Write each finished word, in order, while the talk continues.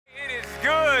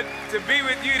to be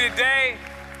with you today.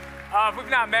 If we've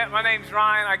not met, my name's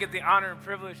Ryan. I get the honor and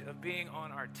privilege of being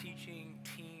on our teaching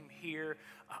team here.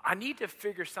 I need to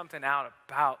figure something out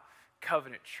about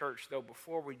Covenant Church, though,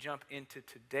 before we jump into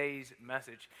today's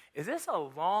message. Is this a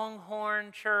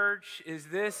Longhorn church? Is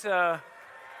this They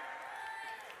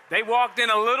walked in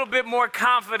a little bit more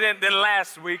confident than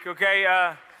last week,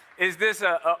 okay? Is this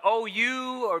a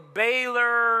OU or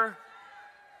Baylor?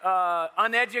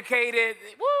 Uneducated?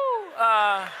 Woo!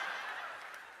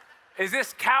 Is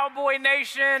this Cowboy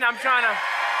Nation? I'm trying to...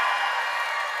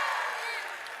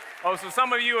 Oh, so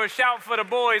some of you are shout for the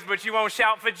boys, but you won't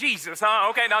shout for Jesus, huh?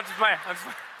 Okay, no, I'm just playing.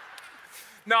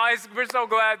 No, we're so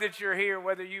glad that you're here,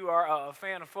 whether you are a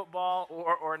fan of football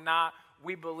or not.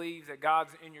 We believe that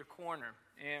God's in your corner,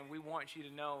 and we want you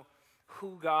to know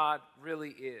who God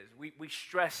really is. We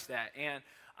stress that, and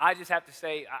I just have to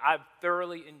say I've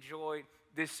thoroughly enjoyed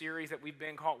this series that we've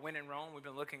been called When in Rome. We've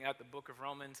been looking at the book of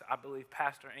Romans. I believe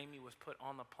Pastor Amy was put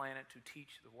on the planet to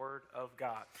teach the Word of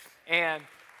God. And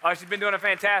she's been doing a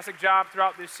fantastic job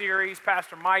throughout this series,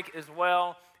 Pastor Mike as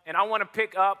well. And I want to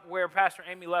pick up where Pastor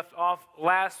Amy left off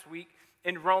last week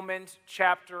in Romans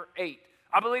chapter 8.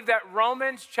 I believe that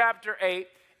Romans chapter 8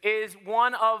 is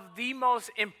one of the most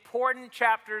important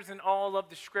chapters in all of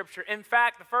the Scripture. In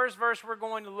fact, the first verse we're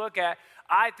going to look at,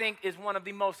 I think, is one of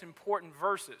the most important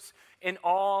verses in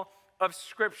all of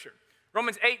Scripture.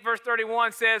 Romans 8, verse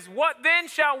 31 says, "What then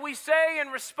shall we say in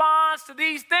response to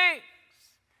these things?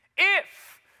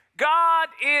 If God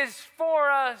is for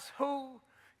us, who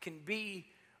can be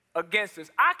against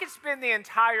us?" I could spend the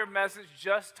entire message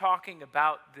just talking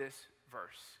about this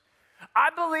verse.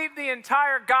 I believe the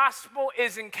entire gospel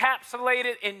is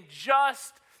encapsulated in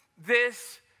just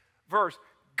this verse.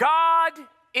 God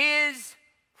is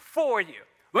for you.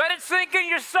 Let it sink in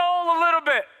your soul a little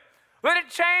bit. Let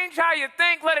it change how you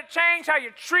think. Let it change how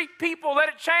you treat people. Let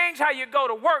it change how you go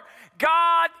to work.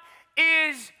 God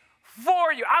is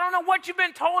for you. I don't know what you've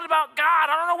been told about God.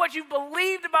 I don't know what you've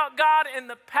believed about God in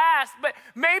the past, but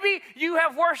maybe you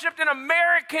have worshiped an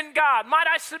American God. Might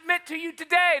I submit to you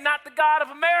today, not the God of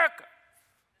America,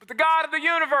 but the God of the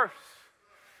universe.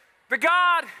 The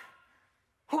God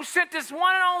who sent his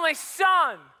one and only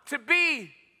Son to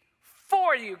be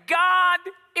for you. God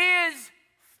is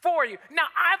for you. Now,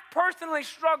 I've personally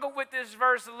struggled with this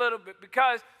verse a little bit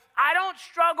because I don't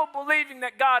struggle believing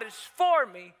that God is for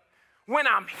me when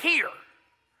I'm here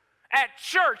at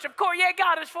church. Of course, yeah,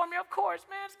 God is for me. Of course,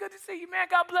 man, it's good to see you, man.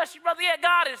 God bless you, brother. Yeah,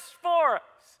 God is for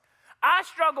us. I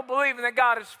struggle believing that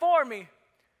God is for me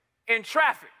in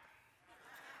traffic.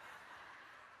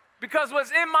 Because what's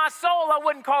in my soul, I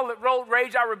wouldn't call it road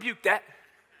rage. I rebuke that.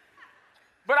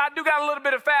 But I do got a little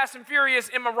bit of Fast and Furious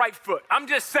in my right foot. I'm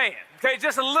just saying, okay,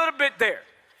 just a little bit there.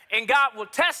 And God will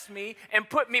test me and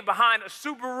put me behind a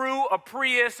Subaru, a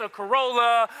Prius, a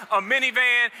Corolla, a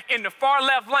minivan in the far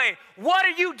left lane. What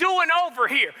are you doing over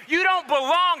here? You don't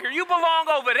belong here. You belong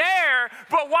over there,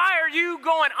 but why are you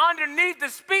going underneath the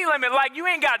speed limit like you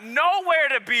ain't got nowhere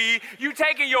to be? You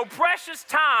taking your precious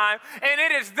time, and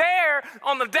it is there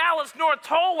on the Dallas North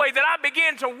Tollway that I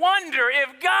begin to wonder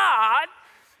if God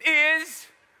is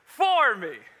for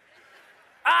me.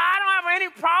 I don't have any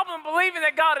problem believing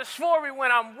that God is for me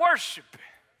when I'm worshiping.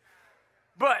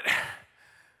 But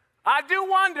I do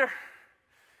wonder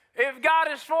if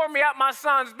God is for me at my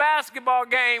son's basketball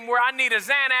game where I need a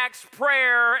Xanax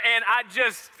prayer and I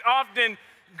just often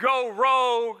go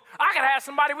rogue. I could have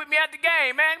somebody with me at the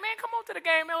game. Man, come on to the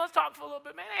game, man. Let's talk for a little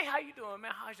bit, man. Hey, how you doing,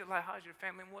 man? How's your life? How's your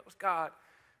family? What's God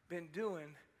been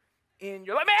doing in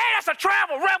your life? Man, hey, that's a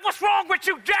travel rep. What's wrong with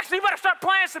you, Jackson? You better start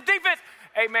playing some defense.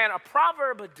 Hey, man, a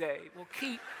proverb a day will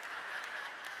keep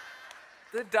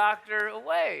the doctor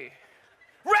away.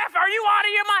 Ref, are you out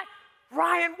of your mind?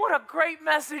 Ryan, what a great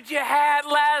message you had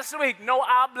last week. No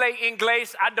habla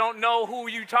inglés. I don't know who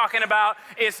you talking about.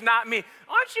 It's not me.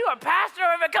 Aren't you a pastor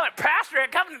of a covenant? Pastor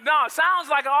at covenant? No, sounds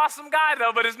like an awesome guy,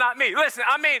 though, but it's not me. Listen,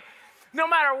 I mean, no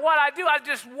matter what I do, I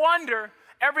just wonder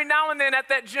every now and then at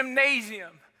that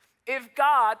gymnasium if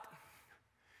God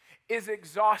is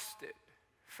exhausted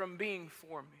from being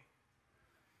for me.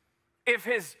 If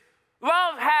his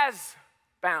love has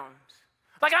bounds.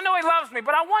 Like, I know he loves me,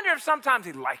 but I wonder if sometimes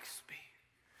he likes me.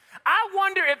 I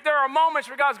wonder if there are moments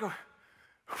where God's going,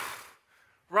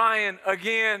 Ryan,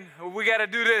 again, we got to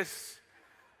do this.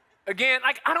 Again,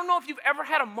 like, I don't know if you've ever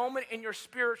had a moment in your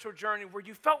spiritual journey where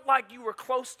you felt like you were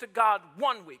close to God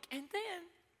one week, and then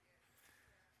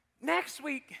next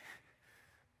week,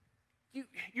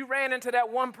 you ran into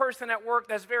that one person at work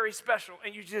that's very special,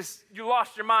 and you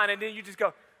lost your mind, and then you just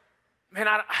go, man,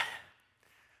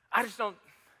 I just don't,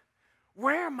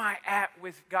 where am I at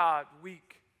with God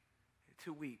week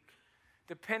to week?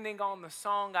 depending on the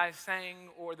song I sang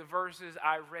or the verses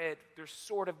I read, there's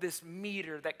sort of this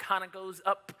meter that kind of goes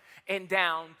up and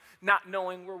down, not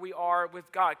knowing where we are with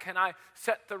God. Can I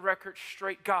set the record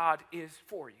straight? God is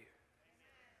for you.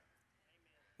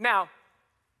 Now,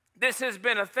 this has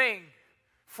been a thing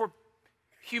for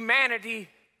humanity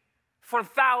for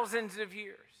thousands of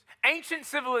years. Ancient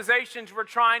civilizations were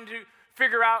trying to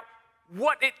figure out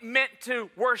what it meant to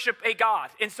worship a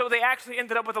God. And so they actually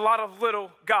ended up with a lot of little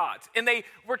gods. And they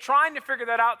were trying to figure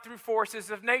that out through forces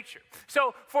of nature.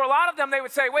 So for a lot of them, they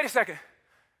would say, wait a second,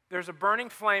 there's a burning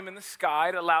flame in the sky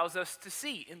that allows us to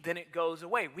see, and then it goes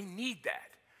away. We need that.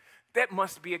 That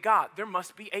must be a God. There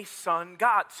must be a sun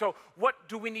God. So what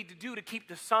do we need to do to keep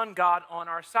the sun God on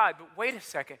our side? But wait a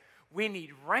second, we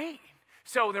need rain.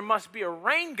 So there must be a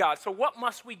rain God. So what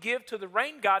must we give to the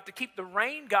rain God to keep the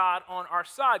rain God on our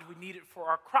side? We need it for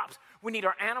our crops. We need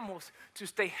our animals to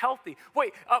stay healthy.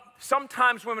 Wait,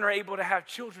 sometimes women are able to have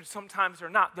children, sometimes they're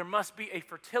not. There must be a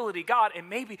fertility God, and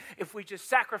maybe if we just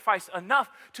sacrifice enough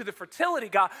to the fertility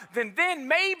God, then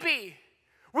maybe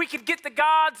we could get the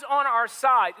gods on our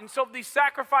side. And so these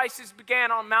sacrifices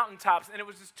began on mountaintops, and it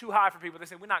was just too high for people. They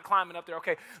said, we're not climbing up there.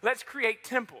 Okay, let's create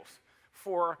temples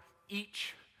for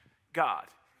each God.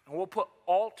 And we'll put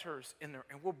altars in there,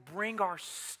 and we'll bring our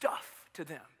stuff to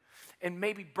them and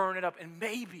maybe burn it up, and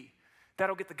maybe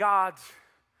that'll get the gods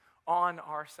on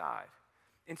our side.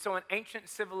 And so in ancient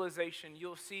civilization,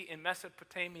 you'll see in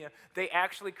Mesopotamia, they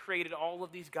actually created all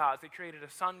of these gods. They created a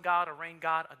sun god, a rain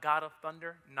god, a god of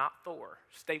thunder, not Thor.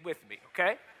 Stay with me,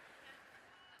 okay?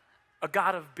 A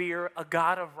god of beer, a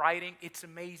god of writing. It's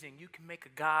amazing. You can make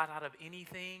a god out of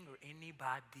anything or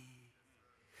anybody.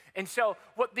 And so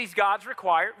what these gods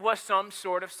required was some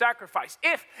sort of sacrifice.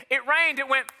 If it rained, it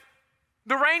went,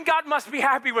 the rain god must be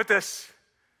happy with this.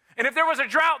 And if there was a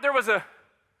drought, there was a,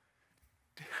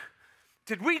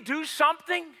 did we do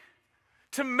something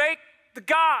to make the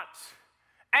gods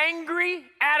angry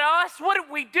at us? What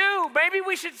did we do? Maybe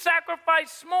we should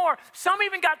sacrifice more. Some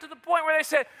even got to the point where they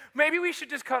said, maybe we should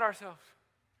just cut ourselves.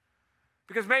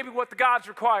 Because maybe what the gods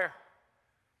require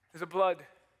is a blood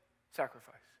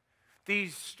sacrifice.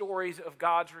 These stories of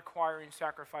gods requiring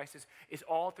sacrifices is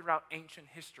all throughout ancient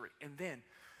history. And then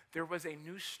there was a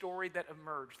new story that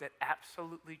emerged that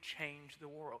absolutely changed the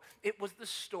world. It was the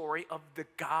story of the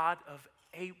God of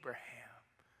Abraham.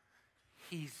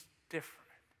 He's different.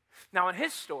 Now in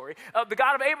his story, the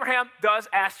God of Abraham does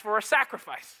ask for a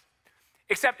sacrifice,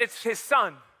 except it's his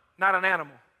son, not an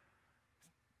animal.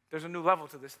 There's a new level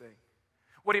to this thing.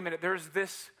 Wait a minute, there's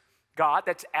this God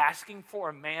that's asking for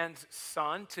a man's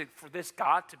son for this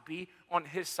God to be on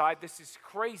his side. This is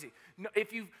crazy.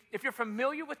 If you're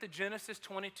familiar with the Genesis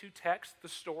 22 text, the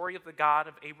story of the God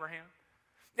of Abraham,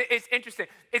 it's interesting.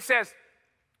 It says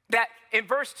that in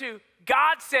verse 2,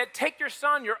 God said, take your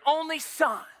son, your only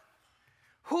son,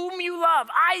 whom you love,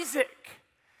 Isaac,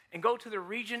 and go to the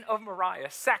region of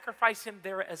Moriah. Sacrifice him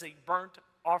there as a burnt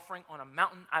offering on a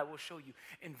mountain I will show you.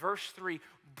 In verse 3,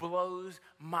 blows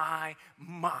my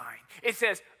mind. It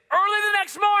says, early the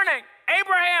next morning,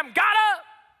 Abraham got up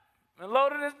and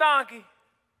loaded his donkey.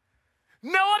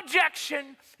 No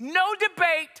objection, no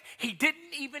debate. He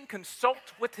didn't even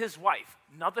consult with his wife.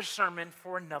 Another sermon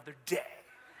for another day.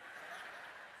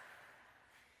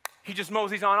 He just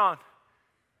moseys on.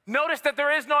 Notice that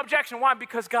there is no objection. Why?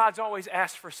 Because God's always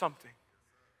asked for something.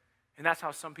 And that's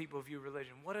how some people view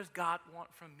religion. What does God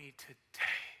want from me today?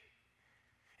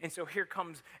 And so here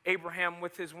comes Abraham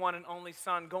with his one and only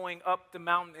son going up the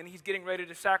mountain, and he's getting ready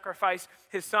to sacrifice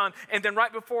his son. And then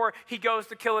right before he goes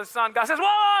to kill his son, God says,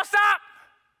 whoa, stop!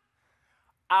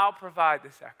 I'll provide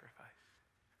the sacrifice.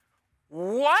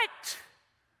 What?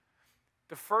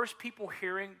 The first people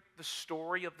hearing the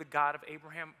story of the God of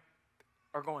Abraham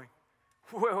are going,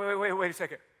 wait a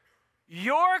second.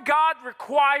 Your God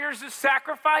requires a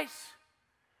sacrifice,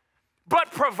 but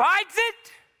provides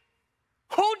it?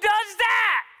 Who does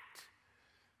that?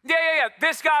 Yeah.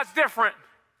 This God's different.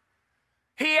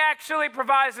 He actually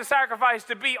provides the sacrifice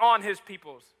to be on his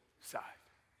people's side.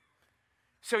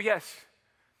 So yes,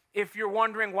 if you're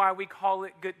wondering why we call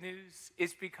it good news,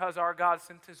 it's because our God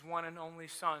sent his one and only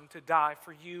son to die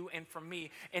for you and for me.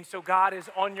 And so God is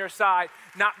on your side,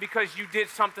 not because you did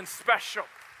something special,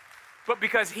 but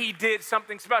because he did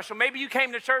something special. Maybe you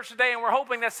came to church today and we're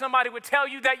hoping that somebody would tell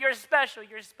you that you're special,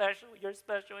 you're special, you're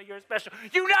special, you're special.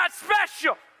 You're not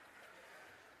special.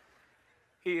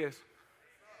 He is.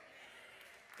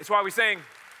 It's why we sing,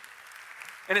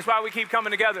 and it's why we keep coming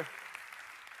together.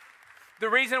 The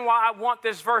reason why I want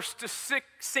this verse to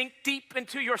sink deep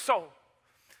into your soul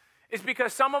is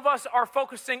because some of us are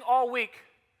focusing all week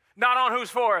not on who's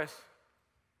for us,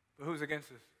 but who's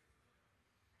against us.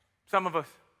 Some of us,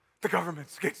 the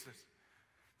government's against us.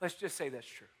 Let's just say that's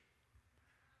true.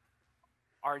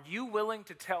 Are you willing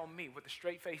to tell me with a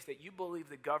straight face that you believe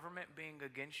the government being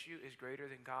against you is greater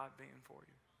than God being for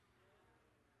you?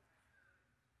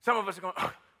 Some of us are going,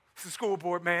 oh, it's the school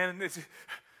board, man. It's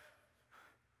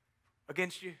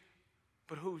against you.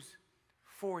 But who's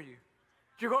for you?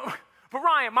 You're going, but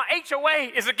Ryan, my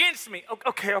HOA is against me.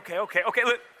 Okay.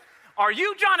 Look, are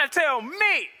you trying to tell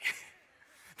me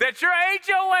that your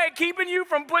HOA keeping you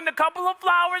from putting a couple of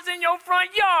flowers in your front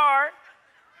yard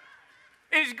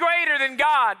is greater than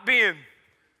God being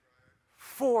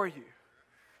for you?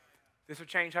 This will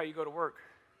change how you go to work.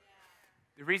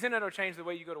 The reason it'll change the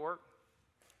way you go to work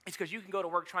is because you can go to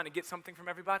work trying to get something from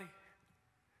everybody,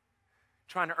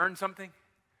 trying to earn something,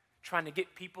 trying to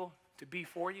get people to be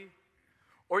for you.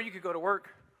 Or you could go to work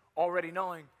already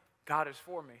knowing God is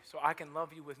for me, so I can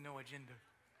love you with no agenda.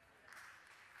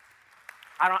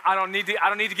 I don't need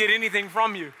to get anything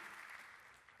from you.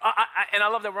 And I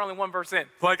love that we're only one verse in.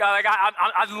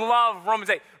 I love Romans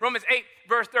 8. Romans 8,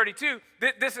 verse 32,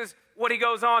 this is what he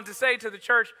goes on to say to the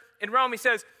church in Rome. He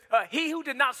says, he who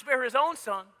did not spare his own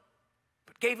son,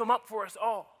 but gave him up for us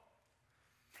all,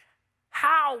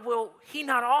 how will he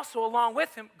not also along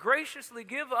with him graciously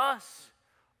give us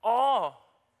all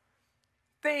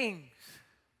things?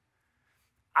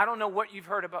 I don't know what you've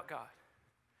heard about God,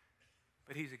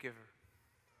 but he's a giver.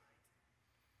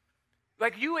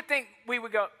 Like you would think we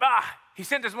would go, he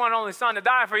sent his one and only son to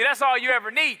die for you. That's all you ever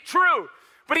need. True.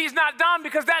 But he's not done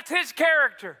because that's his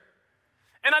character.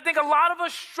 And I think a lot of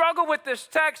us struggle with this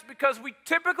text because we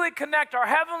typically connect our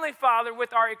Heavenly Father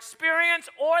with our experience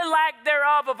or lack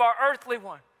thereof of our earthly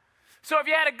one. So if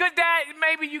you had a good dad,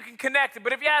 maybe you can connect it.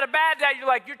 But if you had a bad dad,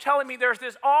 you're telling me there's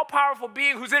this all-powerful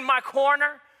being who's in my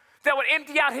corner that would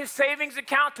empty out his savings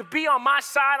account to be on my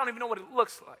side. I don't even know what it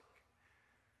looks like.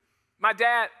 My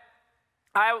dad,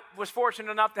 I was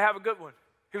fortunate enough to have a good one.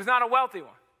 He was not a wealthy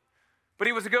one, but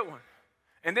he was a good one.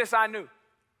 And this I knew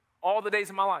all the days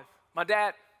of my life. My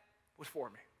dad was for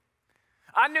me.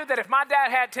 I knew that if my dad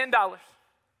had $10,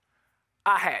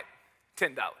 I had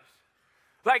 $10.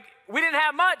 Like, we didn't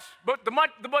have much, but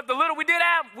the little we did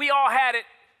have, we all had it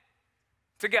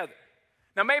together.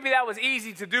 Now, maybe that was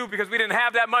easy to do because we didn't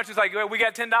have that much. It's like, well, we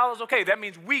got $10. Okay, that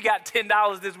means we got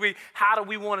 $10 this week. How do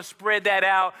we want to spread that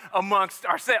out amongst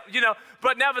ourselves?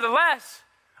 But nevertheless,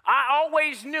 I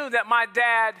always knew that my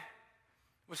dad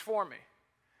was for me.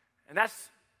 And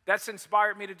that's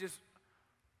inspired me to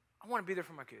I want to be there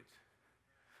for my kids.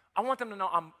 I want them to know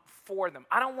I'm for them.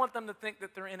 I don't want them to think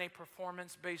that they're in a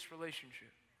performance-based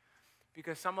relationship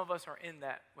because some of us are in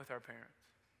that with our parents.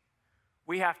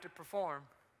 We have to perform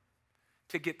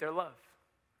to get their love.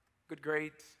 Good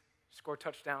grades, score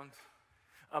touchdowns.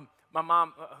 My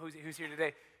mom, who's here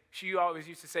today, she always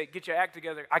used to say, get your act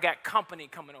together. I got company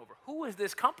coming over. Who is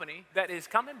this company that is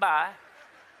coming by?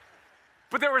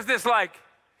 But there was this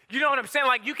you know what I'm saying?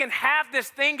 Like you can have this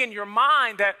thing in your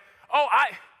mind that,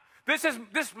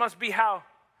 this must be how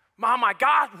my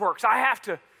God works. I have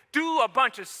to do a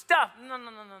bunch of stuff. No.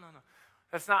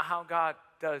 That's not how God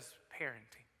does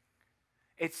parenting.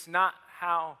 It's not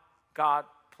how God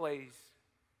plays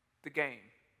the game.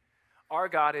 Our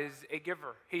God is a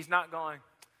giver. He's not going,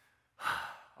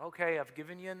 okay, I've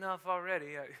given you enough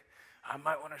already. I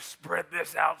might want to spread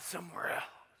this out somewhere else.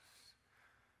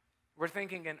 We're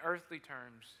thinking in earthly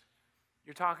terms.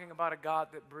 You're talking about a God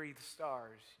that breathes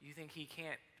stars. You think he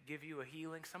can't give you a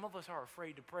healing? Some of us are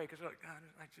afraid to pray because we're like, God,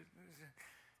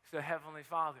 it's the Heavenly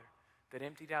Father that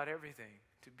emptied out everything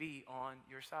to be on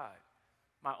your side.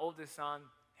 My oldest son,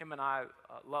 him and I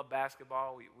love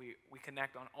basketball. We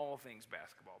connect on all things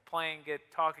basketball. Playing it,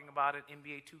 talking about it.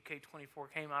 NBA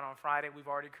 2K24 came out on Friday. We've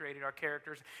already created our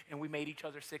characters, and we made each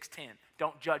other 6'10".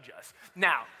 Don't judge us.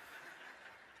 Now,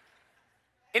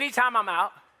 anytime I'm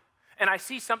out and I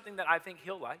see something that I think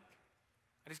he'll like,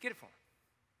 I just get it for him.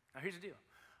 Now, here's the deal.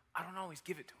 I don't always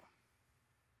give it to him.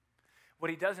 What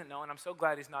he doesn't know, and I'm so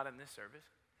glad he's not in this service,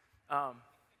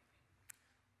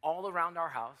 all around our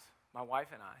house, my wife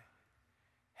and I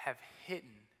have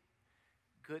hidden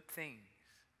good things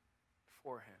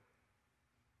for him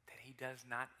that he does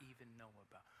not even know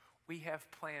about. We have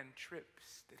planned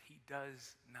trips that he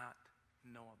does not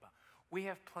know about. We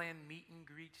have planned meet and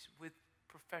greets with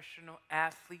professional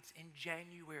athletes in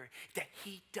January that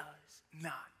he does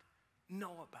not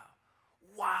know about.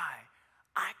 Why?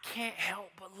 I can't help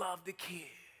but love the kid.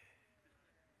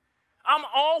 I'm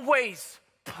always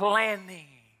planning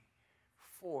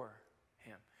for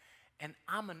him. And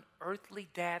I'm an earthly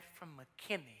dad from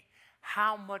McKinney.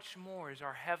 How much more is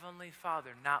our Heavenly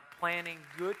Father not planning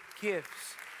good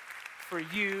gifts for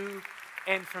you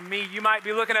And for me, you might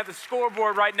be looking at the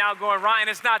scoreboard right now going, Ryan,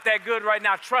 it's not that good right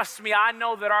now. Trust me, I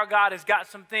know that our God has got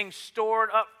some things stored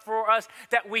up for us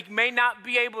that we may not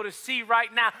be able to see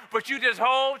right now. But you just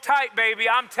hold tight, baby.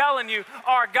 I'm telling you,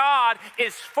 our God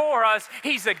is for us.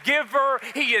 He's a giver,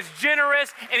 He is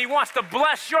generous, and He wants to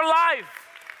bless your life.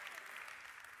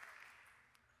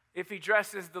 If He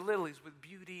dresses the lilies with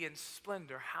beauty and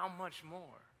splendor, how much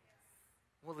more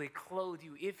will He clothe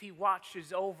you? If He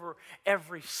watches over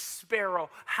every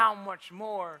sparrow, how much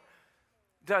more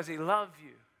does He love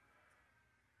you?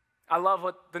 I love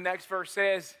what the next verse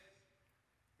says.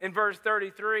 In verse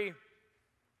 33,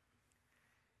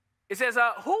 it says,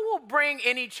 who will bring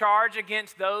any charge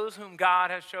against those whom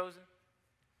God has chosen?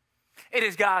 It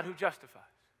is God who justifies.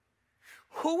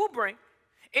 Who will bring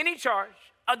any charge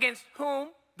against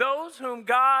those whom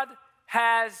God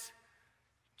has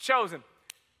chosen?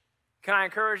 Can I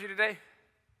encourage you today?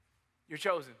 You're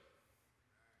chosen.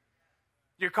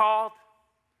 You're called.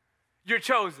 You're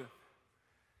chosen.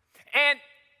 And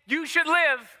you should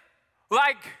live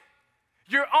like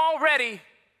you're already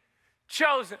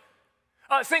chosen.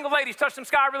 Single ladies, touch some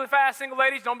sky really fast. Single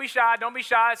ladies, don't be shy. Don't be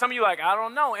shy. Some of you are like, I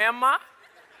don't know, am I?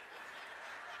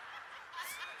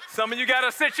 Some of you got a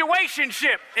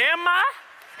situationship. Am I?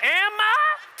 Am I?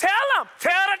 Tell them.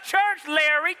 Tell the church,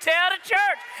 Larry. Tell the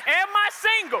church. Am I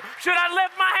single? Should I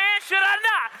lift my hand? Should I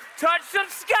not? Touch some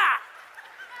sky.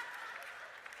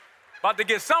 About to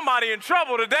get somebody in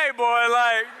trouble today, boy.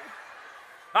 Like,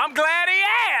 I'm glad he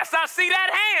asked. I see that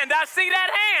hand. I see that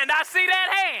hand. I see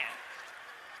that hand.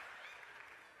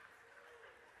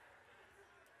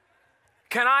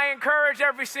 Can I encourage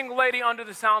every single lady under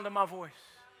the sound of my voice?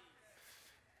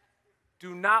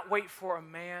 Do not wait for a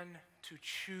man to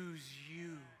choose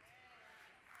you,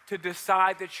 to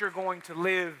decide that you're going to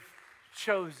live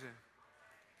chosen.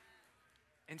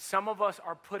 And some of us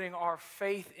are putting our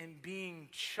faith in being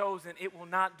chosen. It will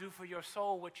not do for your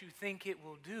soul what you think it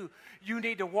will do. You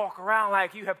need to walk around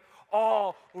like you have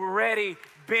already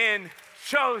been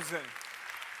chosen.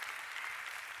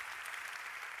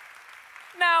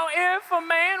 Now, if a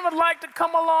man would like to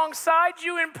come alongside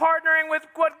you in partnering with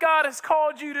what God has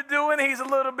called you to do, and he's a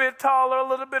little bit taller, a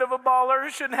little bit of a baller,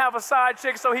 he shouldn't have a side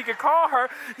chick so he could call her.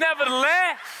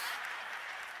 Nevertheless,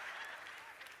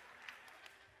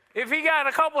 if he got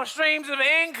a couple of streams of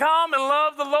income and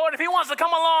love the Lord, if he wants to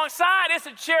come alongside, it's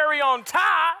a cherry on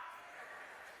top.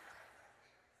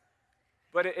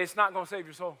 But it's not going to save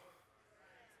your soul.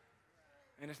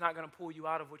 And it's not going to pull you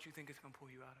out of what you think it's going to pull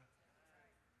you out of.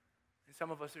 And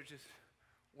some of us are just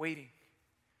waiting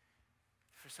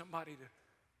for somebody to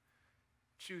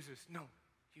choose us. No,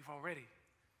 you've already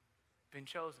been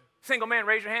chosen. Single man,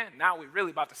 raise your hand. Now we're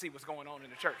really about to see what's going on in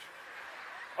the church.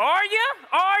 Are you?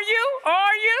 Are you?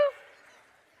 Are you?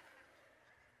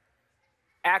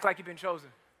 Act like you've been chosen.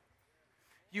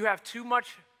 You have too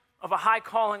much of a high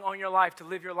calling on your life to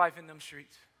live your life in them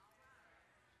streets.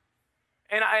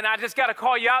 And I just got to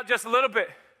call you out just a little bit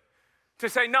to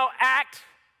say, no, act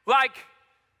like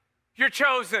you're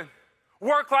chosen.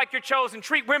 Work like you're chosen.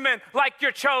 Treat women like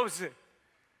you're chosen.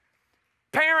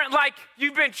 Parent like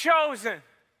you've been chosen.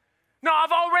 No,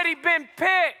 I've already been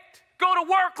picked. Go to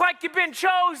work like you've been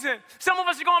chosen. Some of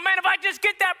us are going, man, if I just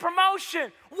get that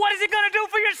promotion, what is it going to do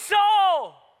for your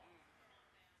soul?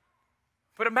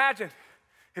 But imagine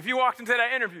if you walked into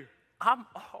that interview, I'm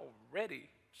already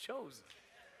chosen.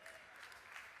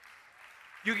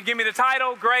 You can give me the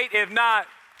title, great. If not,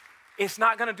 it's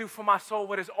not going to do for my soul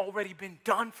what has already been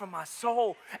done for my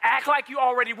soul. Act like you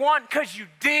already won because you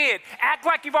did. Act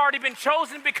like you've already been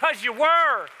chosen because you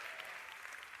were.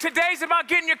 Today's about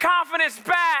getting your confidence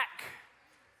back.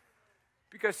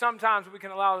 Because sometimes we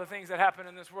can allow the things that happen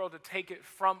in this world to take it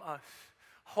from us,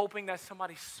 hoping that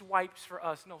somebody swipes for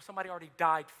us. No, somebody already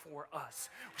died for us.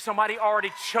 Somebody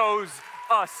already chose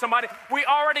us. We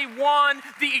already won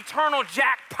the eternal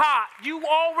jackpot. You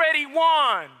already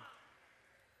won.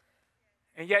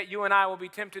 And yet you and I will be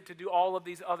tempted to do all of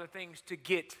these other things to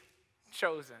get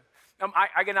chosen.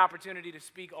 I get an opportunity to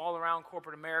speak all around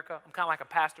corporate America. I'm kind of like a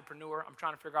pastorpreneur. I'm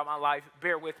trying to figure out my life.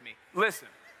 Bear with me. Listen.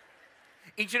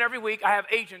 Each and every week, I have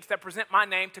agents that present my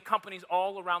name to companies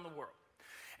all around the world.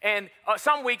 And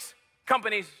some weeks,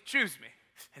 companies choose me.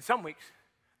 And some weeks,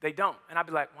 they don't. And I'd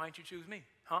be like, why didn't you choose me?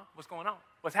 Huh? What's going on?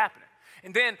 What's happening?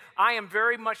 And then I am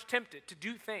very much tempted to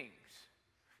do things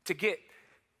to get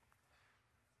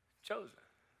chosen.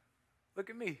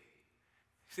 Look at me.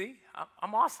 See?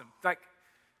 I'm awesome. Like,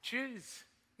 choose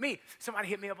me. Somebody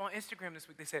hit me up on Instagram this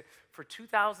week. They said, for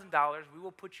 $2,000, we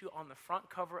will put you on the front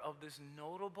cover of this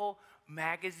notable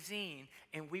magazine,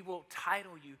 and we will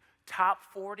title you Top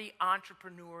 40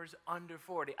 Entrepreneurs Under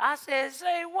 40. I said,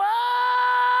 say what?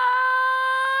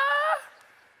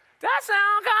 That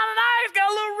sounds kind of nice. Got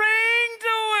a little ring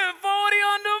to it. 40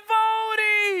 under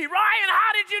 40. Ryan,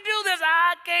 how did you do this?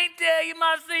 I can't tell you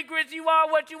my secrets. You are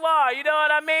what you are. You know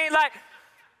what I mean? Like,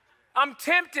 I'm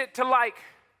tempted to like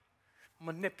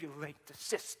manipulate the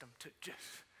system to just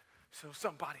so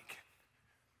somebody can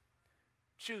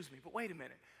choose me. But wait a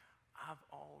minute. I've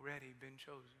already been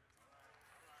chosen.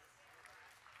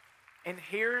 And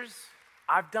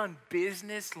I've done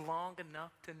business long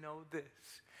enough to know this.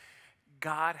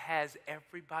 God has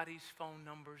everybody's phone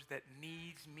numbers that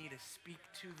needs me to speak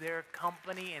to their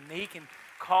company, and he can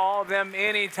call them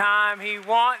anytime he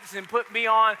wants and put me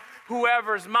on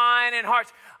whoever's mind and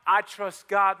hearts. I trust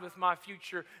God with my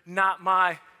future, not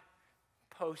my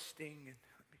posting and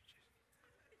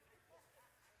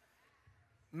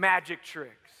magic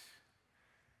tricks.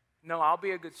 No, I'll be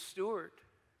a good steward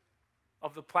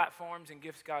of the platforms and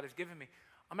gifts God has given me.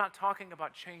 I'm not talking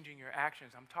about changing your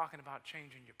actions. I'm talking about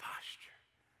changing your posture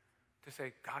to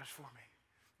say, God is for me,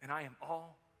 and I am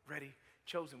already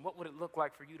chosen. What would it look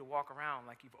like for you to walk around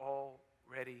like you've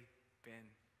already been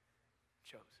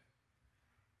chosen?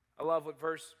 I love what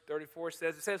verse 34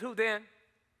 says. It says, who then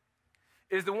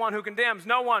is the one who condemns?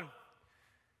 No one.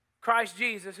 Christ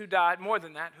Jesus, who died, more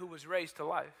than that, who was raised to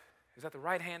life, is at the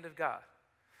right hand of God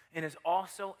and is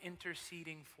also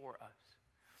interceding for us.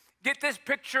 Get this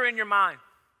picture in your mind.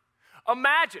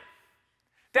 Imagine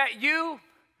that you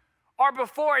are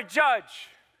before a judge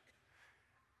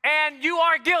and you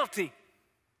are guilty.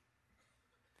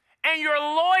 And your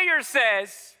lawyer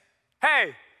says,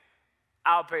 hey,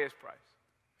 I'll pay his price.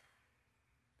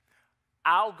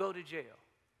 I'll go to jail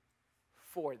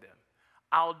for them.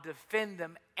 I'll defend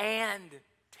them and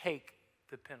take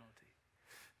the penalty.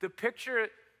 The picture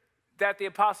that the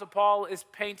Apostle Paul is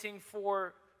painting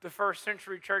for the first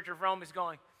century church of Rome is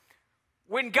going,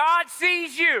 when God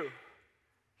sees you,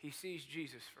 he sees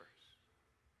Jesus first,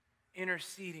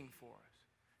 interceding for us.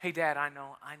 Hey, Dad, I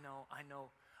know,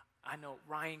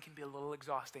 Ryan can be a little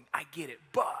exhausting. I get it,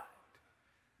 but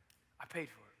I paid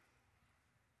for it.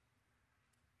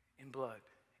 In blood,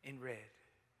 in red.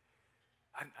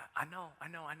 I know.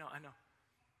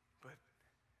 But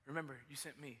remember, you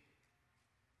sent me.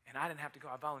 And I didn't have to go.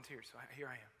 I volunteered, so here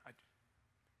I am.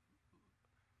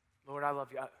 Lord, I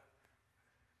love you.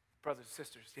 Brothers and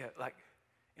sisters, like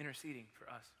interceding for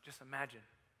us. Just imagine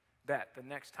that the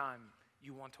next time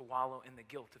you want to wallow in the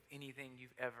guilt of anything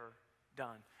you've ever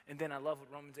done. And then I love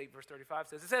what Romans 8 verse 35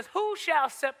 says. It says, who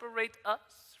shall separate us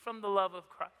from the love of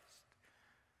Christ?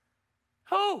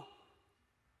 Who?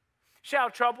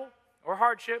 Shall trouble or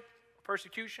hardship,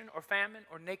 persecution or famine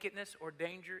or nakedness or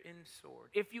danger in sword?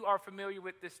 If you are familiar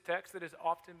with this text that has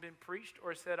often been preached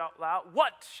or said out loud,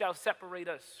 what shall separate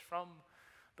us from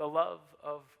the love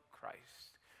of Christ?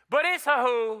 But it's a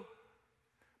who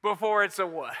before it's a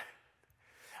what.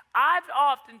 I've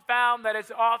often found that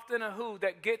it's often a who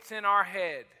that gets in our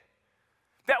head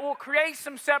that will create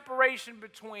some separation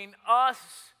between us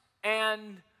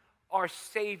and our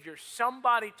Savior.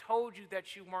 Somebody told you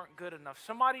that you weren't good enough.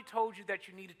 Somebody told you that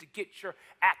you needed to get your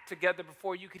act together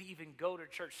before you could even go to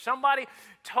church. Somebody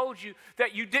told you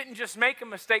that you didn't just make a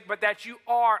mistake, but that you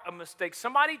are a mistake.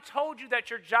 Somebody told you that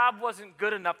your job wasn't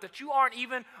good enough, that you aren't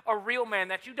even a real man,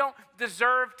 that you don't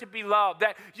deserve to be loved,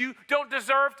 that you don't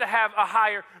deserve to have a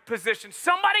higher position.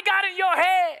 Somebody got in your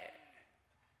head.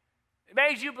 It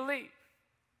made you believe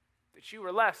that you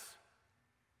were less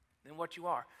than what you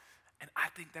are. And I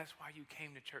think that's why you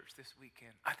came to church this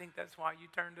weekend. I think that's why you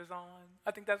turned us on.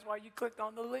 I think that's why you clicked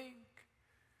on the link,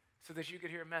 so that you could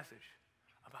hear a message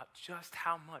about just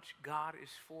how much God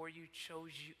is for you,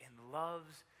 chose you, and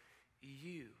loves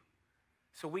you.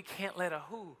 So we can't let a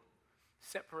who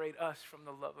separate us from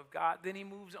the love of God. Then he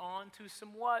moves on to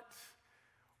some whats.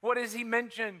 What does he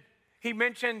mention? He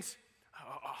mentions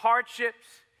hardships.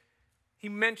 He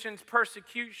mentions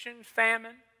persecution,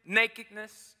 famine,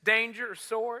 nakedness, danger, or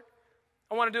sword.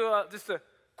 I want to do just a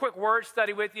quick word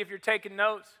study with you if you're taking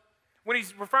notes. When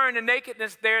he's referring to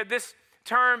nakedness there, this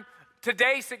term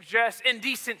today suggests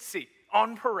indecency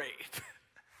on parade.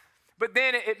 But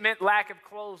then it meant lack of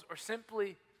clothes, or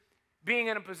simply being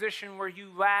in a position where you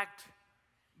lacked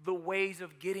the ways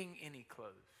of getting any clothes.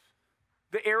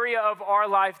 The area of our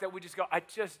life that we just go, I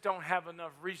just don't have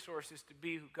enough resources to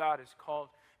be who God has called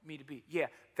me to be. Yeah,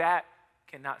 that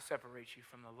cannot separate you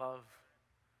from the love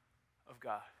of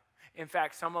God. In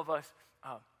fact, some of us,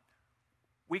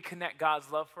 we connect God's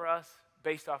love for us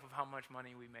based off of how much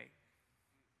money we make.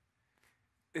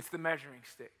 It's the measuring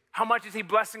stick. How much is he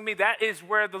blessing me? That is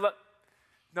where the love.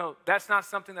 No, that's not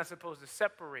something that's supposed to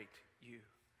separate you.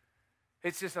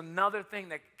 It's just another thing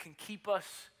that can keep us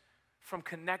from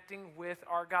connecting with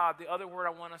our God. The other word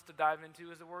I want us to dive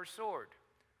into is the word sword.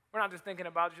 We're not just thinking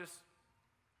about just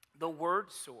the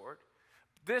word sword.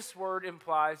 This word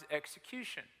implies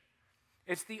execution.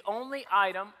 It's the only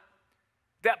item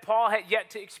that Paul had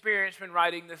yet to experience when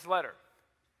writing this letter.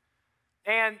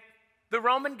 And the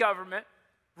Roman government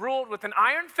ruled with an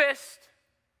iron fist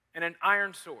and an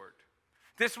iron sword.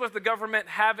 This was the government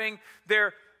having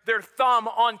their thumb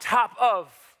on top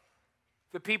of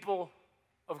the people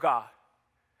of God.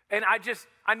 And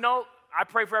I know, I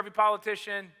pray for every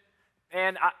politician,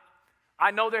 and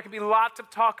I know there can be lots of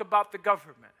talk about the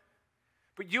government.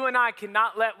 But you and I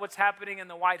cannot let what's happening in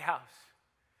the White House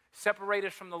separate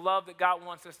us from the love that God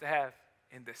wants us to have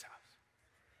in this house.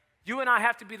 You and I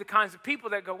have to be the kinds of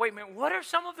people that go, wait, man, what are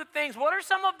some of the things, what are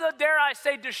some of the, dare I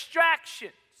say,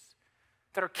 distractions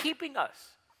that are keeping us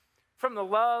from the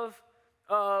love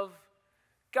of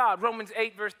God? Romans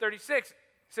 8, verse 36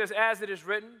 says, as it is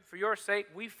written, for your sake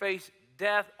we face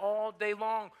death all day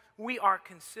long. We are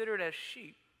considered as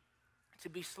sheep to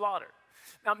be slaughtered.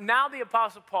 Now the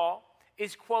Apostle Paul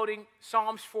is quoting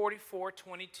Psalms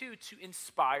 44:22 to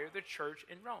inspire the church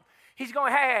in Rome. He's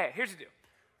going, hey, here's the deal.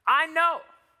 I know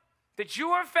that you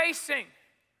are facing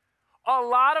a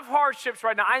lot of hardships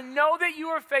right now. I know that you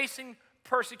are facing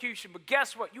persecution, but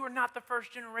guess what? You are not the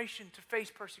first generation to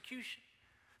face persecution.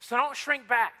 So don't shrink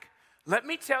back. Let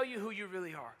me tell you who you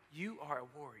really are. You are a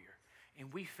warrior,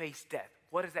 and we face death.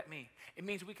 What does that mean? It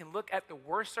means we can look at the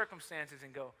worst circumstances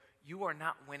and go, you are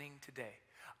not winning today.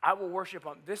 I will worship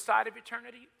on this side of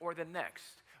eternity or the next,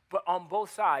 but on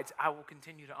both sides, I will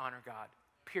continue to honor God,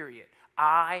 period.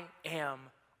 I am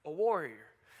a warrior.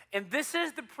 And this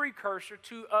is the precursor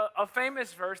to a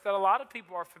famous verse that a lot of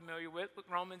people are familiar with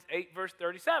Romans 8, verse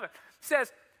 37. It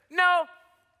says, no,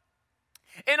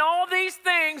 in all these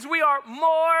things we are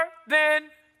more than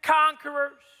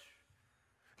conquerors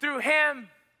through him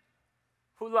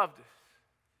who loved us.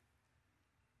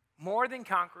 More than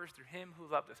conquerors through him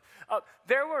who loved us.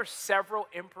 There were several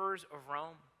emperors of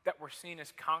Rome that were seen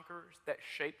as conquerors that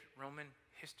shaped Roman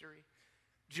history.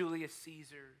 Julius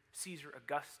Caesar, Caesar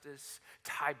Augustus,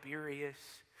 Tiberius.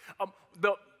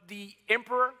 The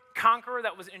emperor, conqueror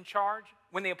that was in charge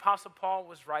when the Apostle Paul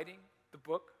was writing the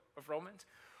book of Romans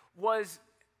was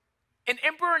an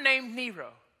emperor named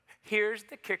Nero. Here's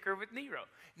the kicker with Nero.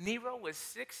 Nero was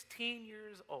 16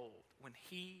 years old when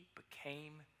he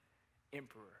became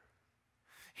emperor.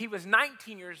 He was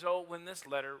 19 years old when this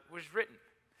letter was written.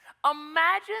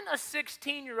 Imagine a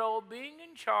 16-year-old being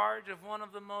in charge of one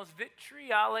of the most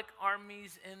vitriolic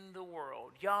armies in the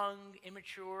world. Young,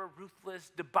 immature,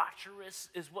 ruthless, debaucherous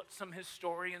is what some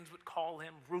historians would call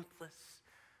him, ruthless.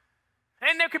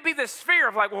 And there could be this fear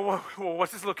of like, well,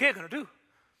 what's this little kid going to do?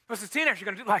 What's this teenager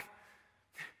going to do? Like,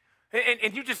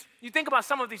 and you think about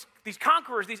some of these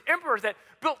conquerors, these emperors that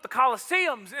built the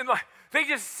Colosseums, and like they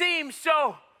just seem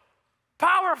so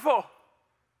powerful.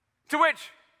 To which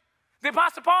the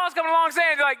Apostle Paul is coming along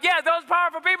saying, like, yeah, those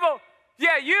powerful people,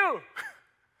 yeah, you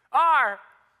are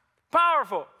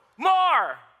powerful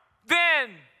more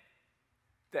than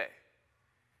they.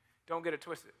 Don't get it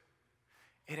twisted.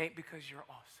 It ain't because you're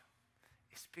awesome.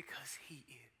 It's because he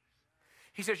is.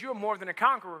 He says you're more than a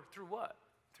conqueror through what?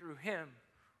 Through him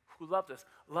who loved us.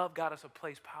 Love got us a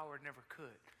place power never could.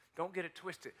 Don't get it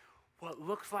twisted. What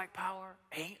looks like power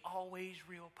ain't always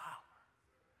real power.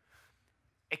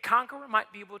 A conqueror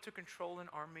might be able to control an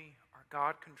army, or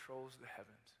God controls the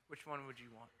heavens. Which one would you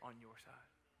want on your side?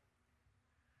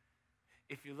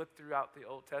 If you look throughout the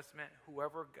Old Testament,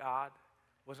 whoever God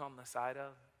was on the side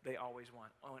of, they always won.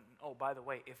 Oh, by the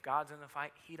way, if God's in the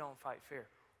fight, he don't fight fair.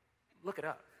 Look it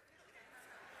up.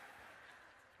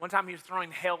 One time he was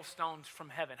throwing hailstones from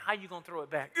heaven. How you going to throw it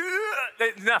back?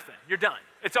 Nothing. You're done.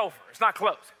 It's over. It's not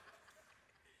close.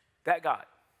 That God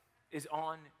is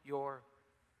on your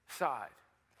side.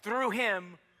 Through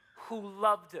him who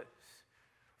loved us.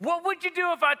 What would you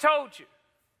do if I told you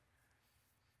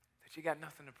that you got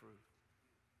nothing to prove?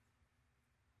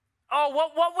 Oh,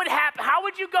 what would happen? How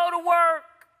would you go to work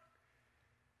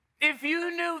if you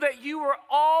knew that you were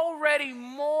already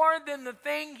more than the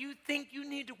thing you think you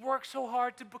need to work so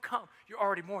hard to become? You're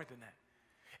already more than that.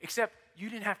 Except you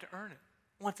didn't have to earn it.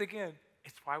 Once again,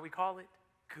 it's why we call it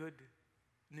good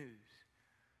news.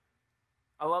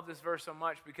 I love this verse so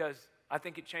much because I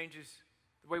think it changes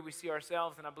the way we see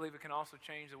ourselves, and I believe it can also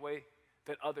change the way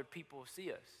that other people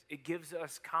see us. It gives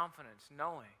us confidence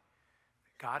knowing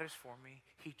that God is for me,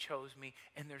 he chose me,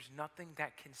 and there's nothing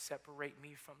that can separate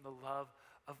me from the love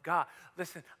of God.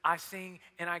 Listen, I sing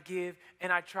and I give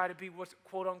and I try to be what's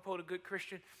quote unquote a good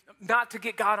Christian, not to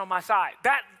get God on my side.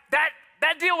 That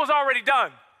deal was already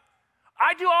done.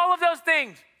 I do all of those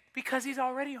things Because he's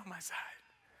already on my side.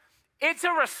 It's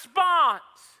a response.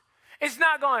 It's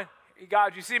not going, hey,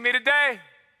 God, you see me today?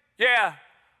 Yeah.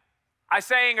 I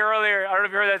sang earlier, I don't know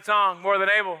if you heard that song, More Than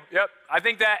Able. Yep, I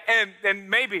think that, and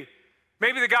maybe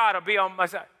the God will be on my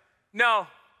side. No,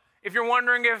 if you're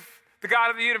wondering if the God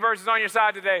of the universe is on your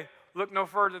side today, look no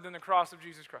further than the cross of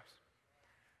Jesus Christ.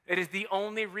 It is the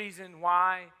only reason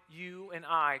why you and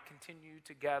I continue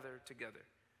to gather together.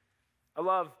 I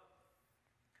love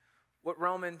what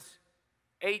Romans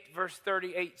 8 verse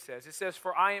 38 says. It says,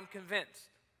 for I am convinced,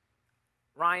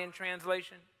 Ryan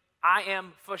translation, I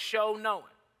am for sure knowing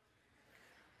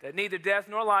that neither death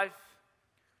nor life,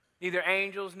 neither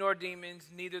angels nor demons,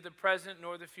 neither the present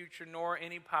nor the future, nor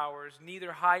any powers,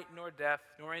 neither height nor depth,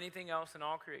 nor anything else in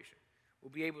all creation will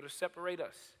be able to separate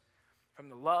us from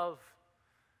the love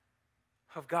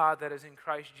of God that is in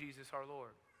Christ Jesus our Lord.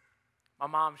 My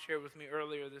mom shared with me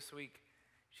earlier this week.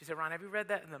 She said, Ron, have you read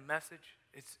that in the Message?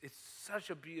 It's such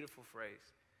a beautiful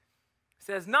phrase. It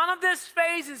says, none of this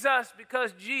phases us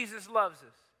because Jesus loves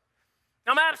us.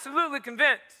 I'm absolutely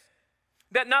convinced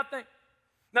that nothing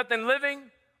living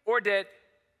or dead,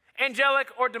 angelic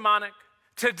or demonic,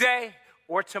 today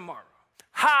or tomorrow,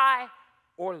 high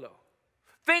or low,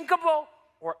 thinkable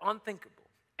or unthinkable,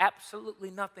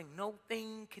 absolutely nothing, no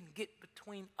thing can get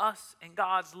between us and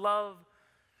God's love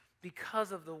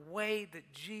because of the way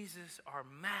that Jesus, our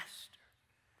master,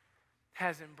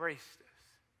 has embraced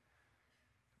us.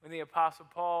 When the Apostle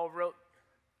Paul wrote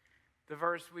the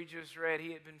verse we just read,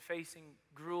 he had been facing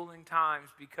grueling times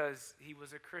because he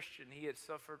was a Christian. He had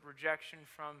suffered rejection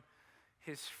from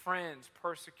his friends,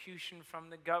 persecution from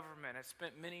the government, had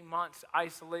spent many months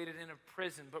isolated in a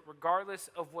prison. But regardless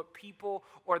of what people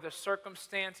or the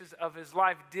circumstances of his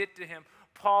life did to him,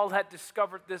 Paul had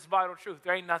discovered this vital truth.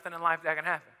 There ain't nothing in life that can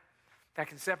happen that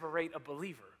can separate a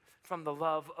believer from the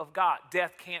love of God.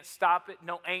 Death can't stop it.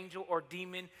 No angel or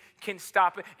demon can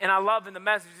stop it. And I love in the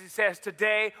Message, it says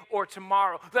today or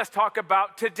tomorrow. Let's talk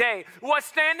about today. What's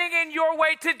standing in your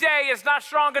way today is not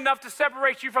strong enough to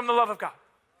separate you from the love of God.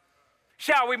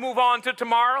 Shall we move on to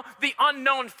tomorrow? The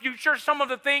unknown future, some of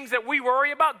the things that we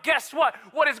worry about. Guess what?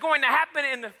 What is going to happen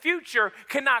in the future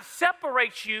cannot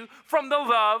separate you from the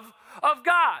love of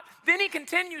God. Then he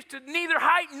continues to neither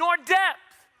height nor depth.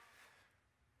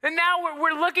 And now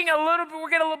we're looking a little bit, we're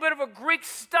getting a little bit of a Greek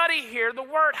study here. The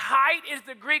word height is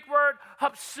the Greek word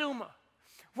hypsuma,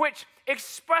 which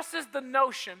expresses the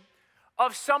notion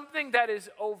of something that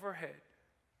is overhead.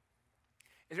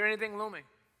 Is there anything looming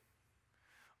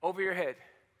over your head?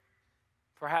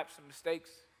 Perhaps some mistakes,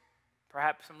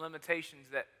 perhaps some limitations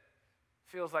that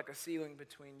feels like a ceiling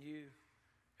between you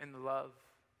and the love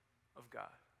of God.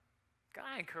 Can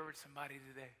I encourage somebody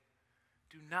today?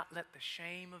 Do not let the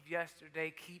shame of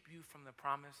yesterday keep you from the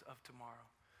promise of tomorrow.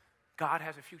 God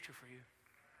has a future for you.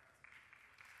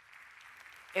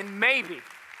 And maybe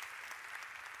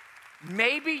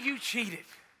you cheated.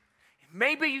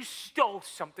 Maybe you stole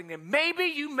something. And maybe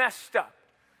you messed up.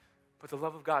 But the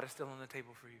love of God is still on the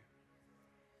table for you.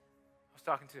 I was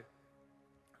talking to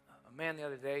a man the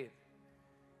other day. And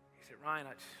he said, Ryan,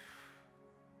 I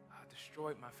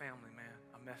destroyed my family, man.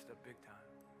 I messed up big time.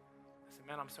 I said,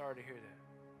 man, I'm sorry to hear that.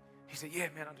 He said, yeah,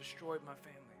 man, I destroyed my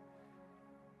family.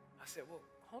 I said, well,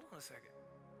 hold on a second.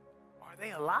 Are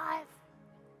they alive?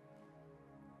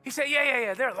 He said,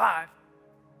 yeah, they're alive.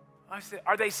 I said,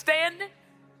 are they standing?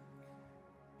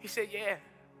 He said, yeah.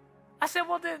 I said,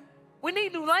 well, then we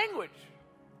need new language.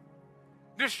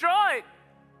 Destroyed.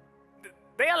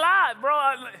 They alive, bro.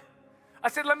 I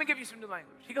said, let me give you some new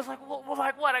language. He goes, like, well,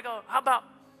 like what? I go, how about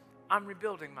I'm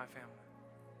rebuilding my family.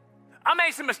 I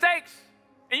made some mistakes.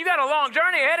 And you got a long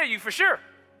journey ahead of you for sure.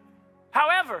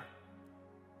 However,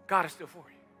 God is still for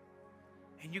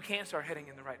you. And you can start heading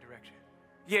in the right direction.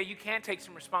 Yeah, you can take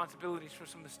some responsibilities for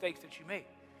some mistakes that you made.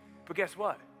 But guess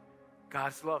what?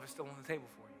 God's love is still on the table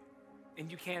for you.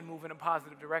 And you can move in a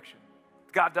positive direction.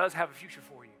 God does have a future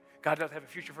for you. God does have a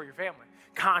future for your family.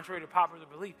 Contrary to popular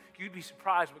belief, you'd be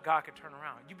surprised what God could turn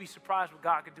around. You'd be surprised what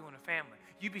God could do in a family.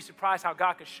 You'd be surprised how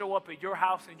God could show up at your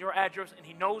house and your address, and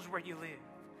he knows where you live.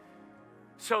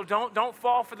 So don't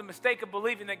fall for the mistake of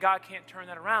believing that God can't turn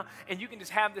that around, and you can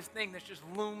just have this thing that's just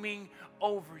looming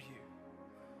over you.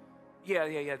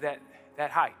 Yeah,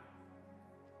 that height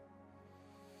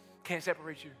can't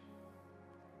separate you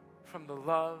from the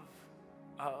love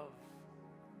of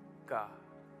God.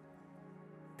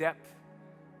 Depth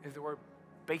is the word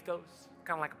bathos,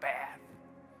 kind of like a bath.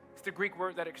 It's the Greek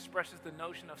word that expresses the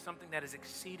notion of something that is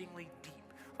exceedingly deep.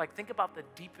 Like, think about the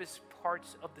deepest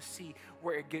parts of the sea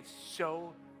where it gets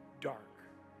so dark.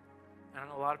 And I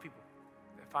know a lot of people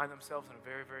that find themselves in a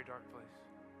very, very dark place.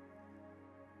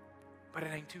 but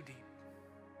it ain't too deep.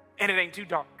 And it ain't too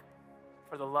dark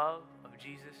for the love of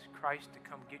Jesus Christ to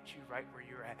come get you right where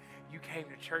you're at. You came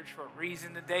to church for a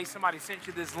reason today. Somebody sent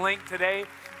you this link today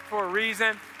for a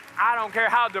reason. I don't care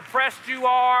how depressed you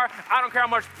are. I don't care how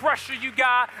much pressure you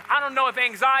got. I don't know if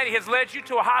anxiety has led you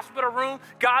to a hospital room.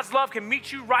 God's love can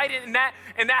meet you right in that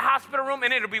hospital room,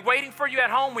 and it'll be waiting for you at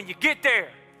home when you get there.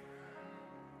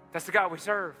 That's the God we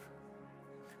serve.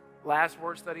 Last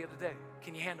word study of the day.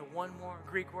 Can you handle one more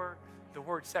Greek word? The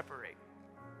word separate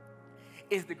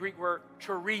is the Greek word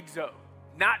chorizo.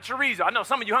 Not chorizo. I know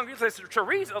some of you hungry. Listen,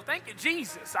 chorizo, thank you,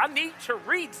 Jesus. I need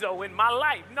chorizo in my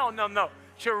life. No.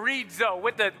 Chorizo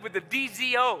with the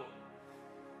DZO.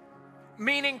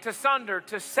 Meaning to sunder,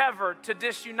 to sever, to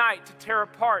disunite, to tear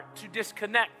apart, to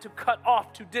disconnect, to cut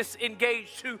off, to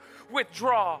disengage, to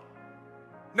withdraw.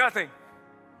 Nothing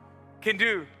can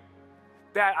do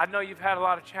that. I know you've had a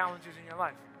lot of challenges in your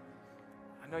life.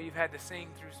 I know you've had to sing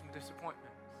through some disappointments.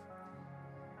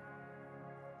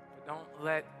 But don't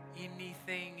let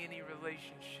anything, any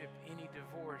relationship, any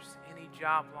divorce, any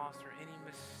job loss, or any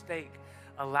mistake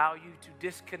allow you to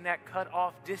disconnect, cut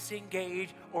off,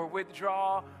 disengage, or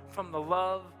withdraw from the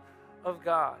love of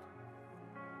God.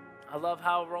 I love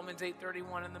how Romans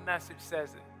 8:31 in the Message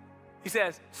says it. He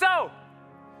says, so,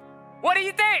 what do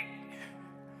you think?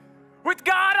 With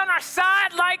God on our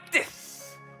side like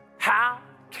this, how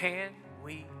can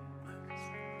we lose?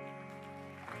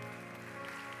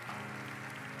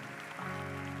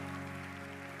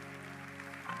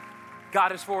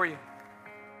 God is for you.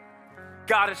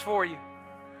 God is for you.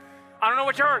 I don't know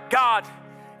what you heard. God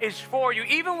is for you.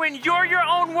 Even when you're your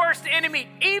own worst enemy,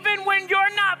 even when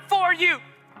you're not for you,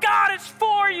 God is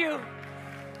for you.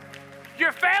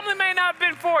 Your family may not have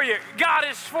been for you. God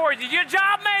is for you. Your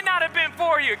job may not have been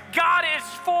for you. God is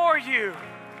for you.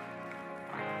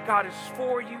 God is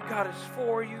for you. God is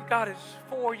for you. God is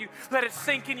for you. Let it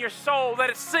sink in your soul. Let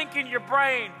it sink in your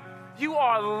brain. You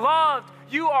are loved.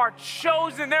 You are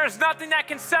chosen. There is nothing that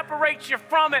can separate you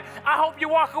from it. I hope you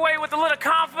walk away with a little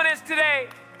confidence today.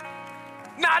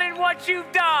 Not in what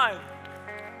you've done,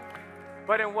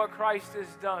 but in what Christ has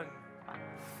done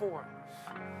for us.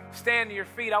 Stand to your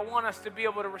feet. I want us to be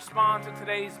able to respond to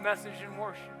today's message in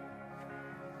worship.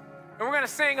 And we're going to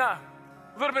sing a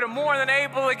little bit of More Than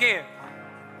Able again.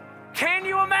 Can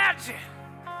you imagine,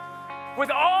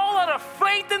 with all of the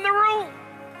faith in the room,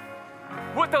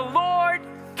 what the Lord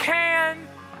can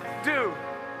do?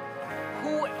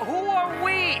 Who are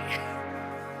we?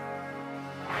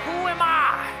 Who am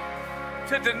I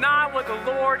to deny what the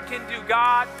Lord can do?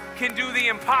 God can do the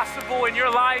impossible in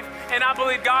your life, and I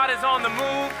believe God is on the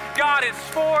move. God is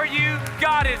for you.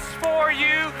 God is for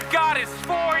you. God is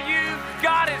for you.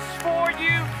 God is for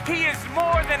you. He is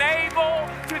more than able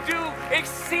to do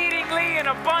exceedingly and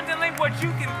abundantly what you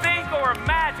can think or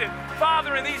imagine.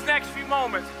 Father, in these next few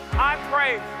moments, I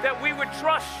pray that we would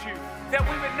trust you, that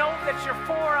we would know that you're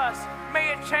for us.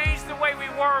 May it change the way we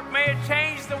work. May it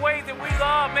change the way that we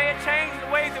love. May it change the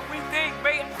way that we think.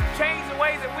 May it change the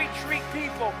way that we treat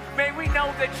people. May we know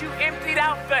that you emptied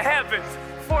out the heavens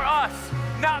for us,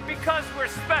 not because we're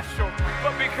special,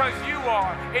 but because you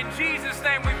are. In Jesus'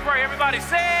 name we pray. Everybody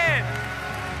say it.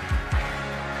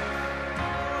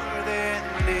 More than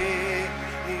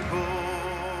able,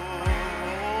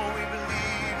 we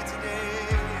believe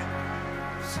today.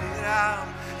 Sit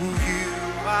out, you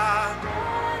are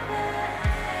more than able.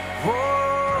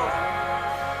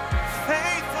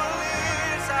 Faithful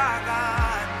is our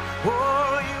God.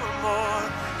 Oh, you are more.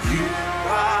 You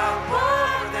are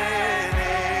more than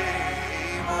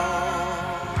able.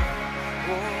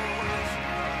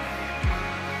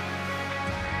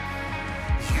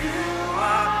 You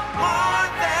are more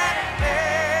than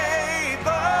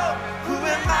able. Who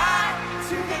am I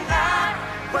to deny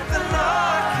what the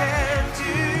Lord can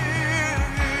do?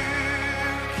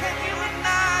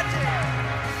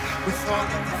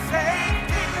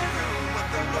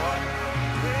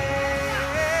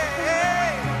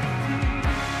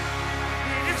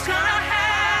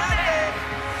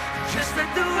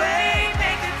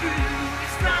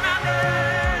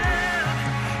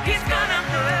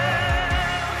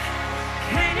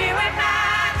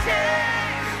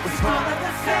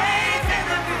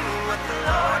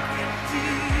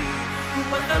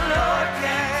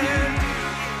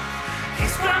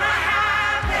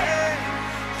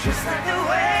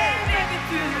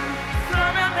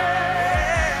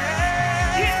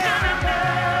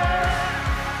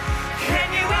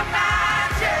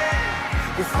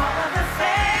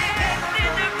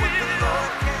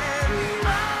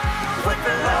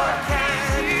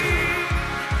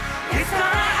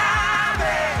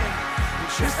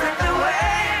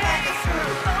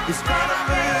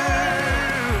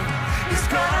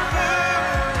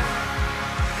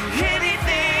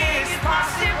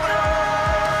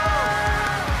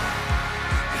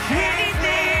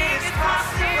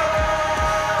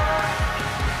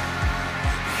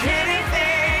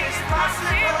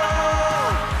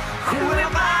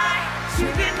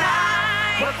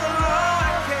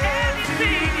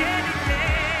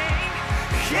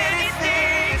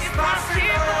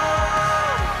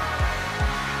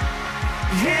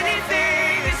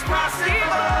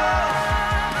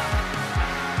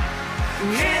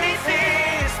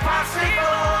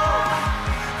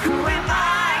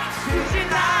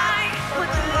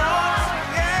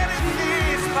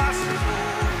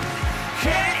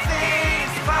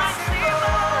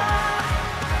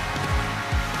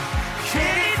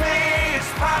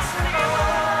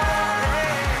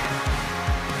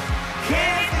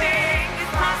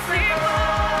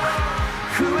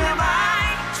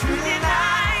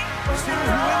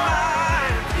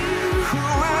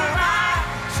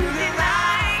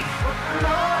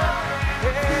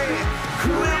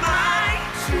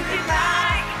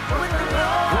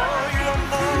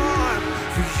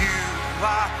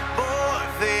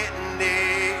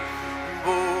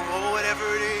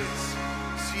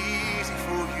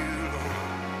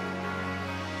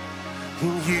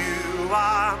 And you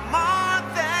are more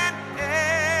than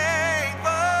able.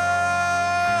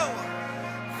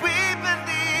 We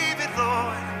believe it,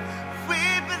 Lord. We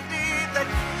believe that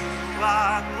you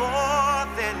are more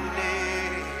than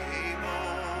able.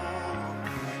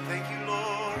 Thank you,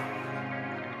 Lord.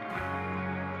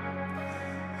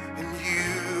 And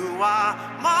you are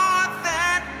more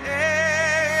than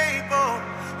able.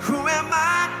 Who am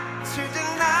I to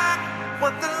deny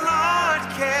what the Lord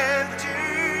can do?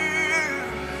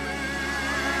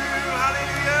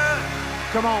 Hallelujah.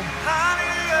 Come on.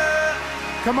 Hallelujah.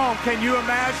 Come on. Can you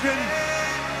imagine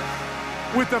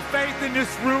with the faith in this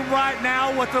room right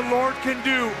now what the Lord can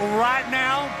do right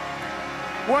now?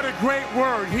 What a great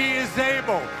word. He is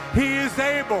able. He is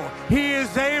able. He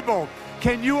is able.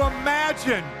 Can you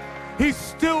imagine? He's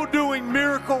still doing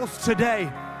miracles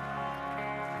today.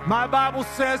 My Bible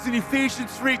says in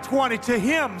Ephesians 3:20, to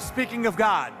him, speaking of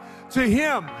God, to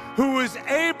him who is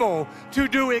able to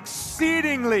do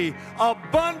exceedingly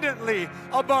abundantly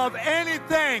above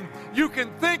anything you can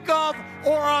think of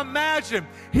or imagine.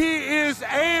 He is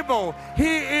able.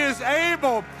 He is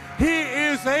able. He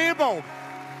is able.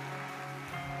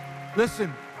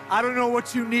 Listen, I don't know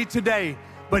what you need today,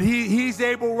 but he's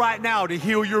able right now to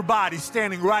heal your body,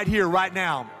 standing right here, right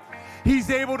now. He's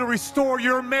able to restore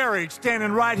your marriage,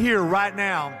 standing right here, right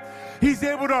now. He's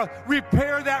able to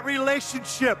repair that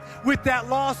relationship with that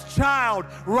lost child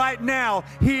right now.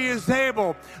 He is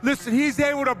able. Listen, he's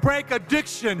able to break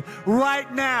addiction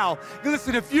right now.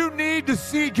 Listen, if you need to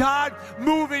see God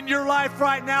move in your life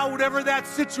right now, whatever that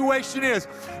situation is,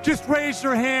 just raise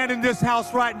your hand in this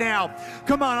house right now.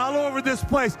 Come on, all over this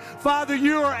place. Father,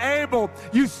 you are able.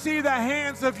 You see the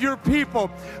hands of your people.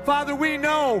 Father, we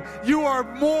know you are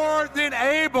more than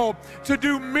able to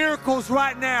do miracles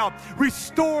right now.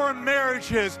 Restore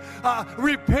marriages,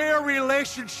 repair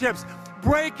relationships,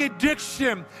 break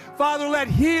addiction. Father, let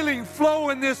healing flow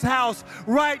in this house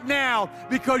right now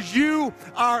because you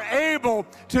are able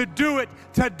to do it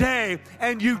today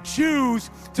and you choose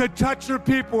to touch your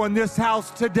people in this house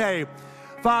today.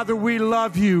 Father, we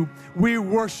love you, we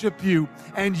worship you,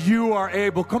 and you are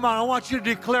able. Come on, I want you to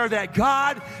declare that.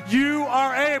 God, you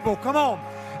are able. Come on,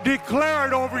 declare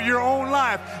it over your own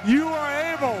life. You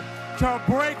are able to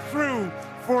break through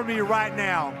for me right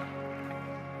now.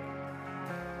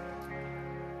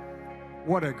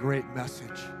 What a great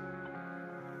message.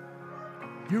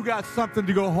 You got something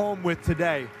to go home with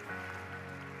today.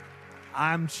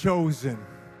 I'm chosen.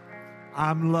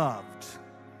 I'm loved.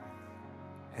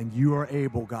 And you are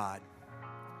able, God.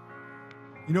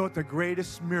 You know what the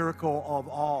greatest miracle of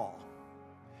all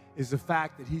is? The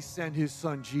fact that he sent his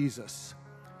son Jesus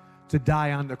to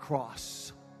die on the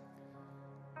cross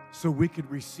so we could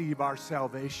receive our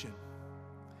salvation.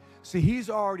 See, he's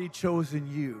already chosen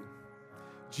you.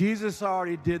 Jesus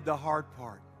already did the hard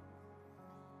part.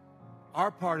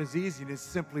 Our part is easy, and it's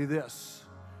simply this.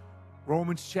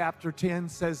 Romans chapter 10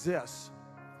 says this: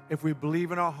 if we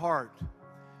believe in our heart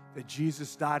that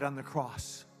Jesus died on the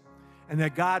cross and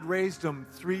that God raised him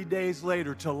 3 days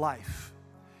later to life,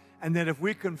 and that if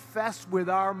we confess with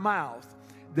our mouth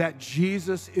that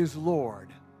Jesus is Lord,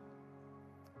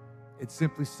 it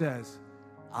simply says,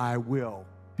 I will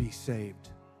be saved.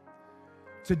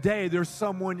 Today, there's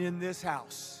someone in this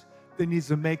house that needs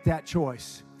to make that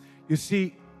choice. You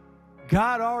see,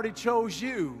 God already chose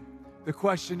you. The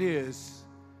question is,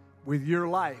 with your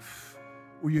life,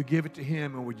 will you give it to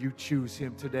him, or would you choose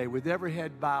him today? With every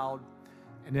head bowed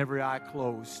and every eye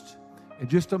closed, in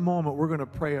just a moment, we're going to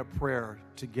pray a prayer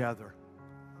together.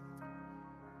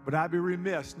 But I'd be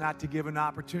remiss not to give an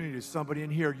opportunity to somebody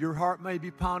in here. Your heart may be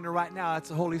pounding right now. That's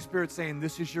the Holy Spirit saying,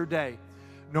 this is your day.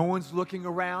 No one's looking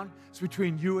around. It's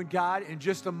between you and God. In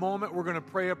just a moment, we're going to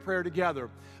pray a prayer together.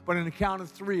 But on the count of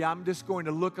 3, I'm just going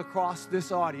to look across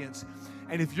this audience.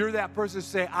 And if you're that person,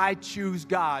 say, I choose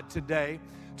God today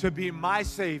to be my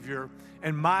Savior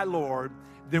and my Lord,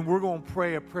 then we're going to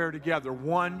pray a prayer together.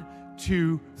 1,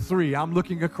 2, 3. I'm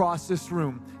looking across this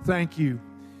room. Thank you.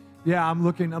 Yeah, I'm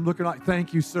looking like,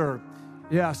 thank you, sir.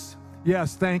 Yes,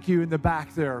 thank you in the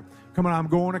back there. Come on, I'm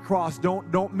going across.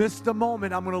 Don't miss the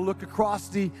moment. I'm going to look across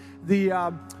the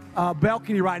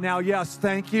balcony right now. Yes,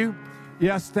 thank you.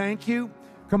 Yes, thank you.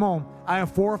 Come on. I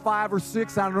have 4 or 5 or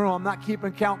 6. I don't know. I'm not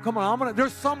keeping count. Come on.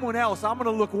 There's someone else. I'm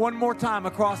going to look one more time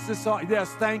across this. Yes,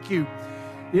 thank you.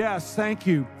 Yes, thank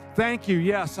you. Thank you.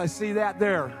 Yes, I see that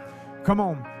there. Come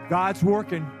on. God's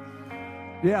working.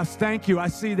 Yes, thank you. I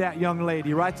see that young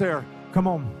lady right there. Come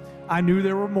on. I knew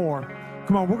there were more.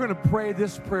 Come on, we're going to pray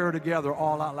this prayer together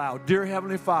all out loud. Dear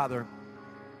Heavenly Father,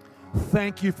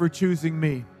 thank you for choosing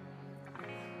me.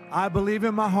 I believe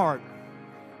in my heart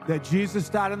that Jesus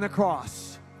died on the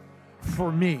cross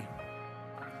for me.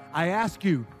 I ask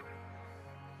you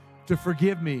to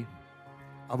forgive me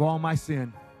of all my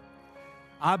sin.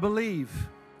 I believe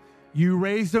you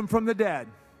raised him from the dead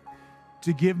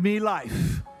to give me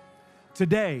life.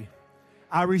 Today,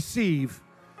 I receive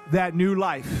that new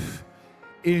life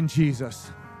in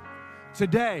Jesus.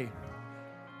 Today,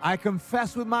 I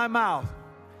confess with my mouth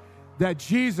that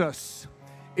Jesus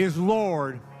is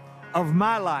Lord of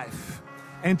my life.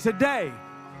 And today,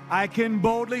 I can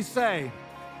boldly say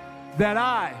that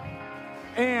I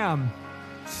am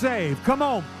saved. Come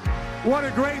on. What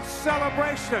a great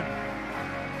celebration.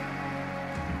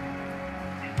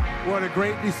 What a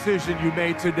great decision you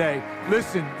made today.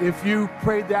 Listen, if you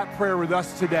prayed that prayer with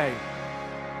us today,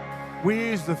 we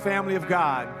as the family of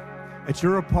God that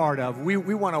you're a part of, we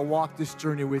want to walk this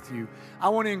journey with you. I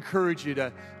want to encourage you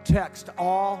to text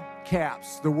all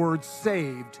caps the word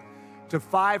SAVED to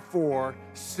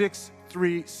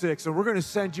 54636. And we're going to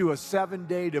send you a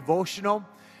 7-day devotional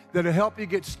that'll help you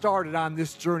get started on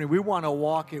this journey. We want to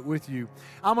walk it with you.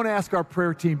 I'm going to ask our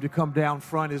prayer team to come down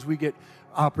front as we get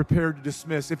prepared to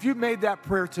dismiss. If you made that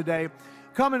prayer today,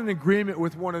 come in agreement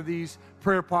with one of these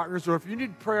prayer partners, or if you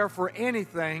need prayer for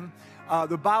anything,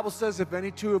 the Bible says if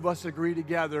any two of us agree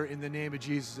together in the name of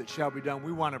Jesus, it shall be done.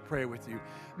 We want to pray with you.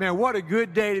 Man, what a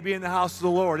good day to be in the house of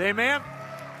the Lord. Amen?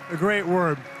 A great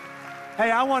word.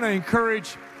 Hey, I want to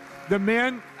encourage the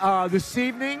men this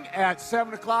evening at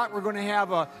 7 o'clock. We're going to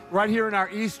have right here in our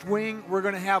East Wing, we're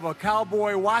going to have a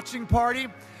cowboy watching party.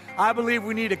 I believe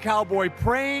we need a cowboy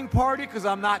praying party because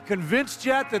I'm not convinced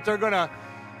yet that they're going to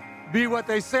be what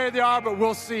they say they are, but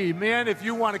we'll see. Men, if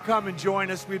you want to come and join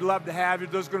us, we'd love to have you.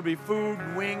 There's going to be food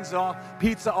and wings,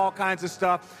 pizza, all kinds of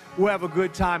stuff. We'll have a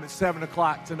good time at 7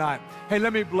 o'clock tonight. Hey,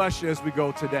 let me bless you as we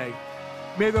go today.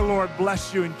 May the Lord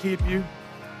bless you and keep you.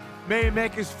 May he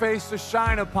make his face to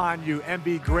shine upon you and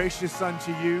be gracious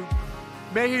unto you.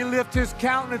 May he lift his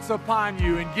countenance upon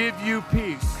you and give you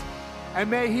peace. And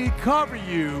may he cover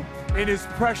you in his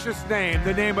precious name,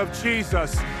 the name of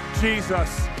Jesus,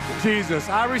 Jesus, Jesus.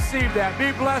 I receive that.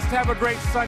 Be blessed. Have a great Sunday.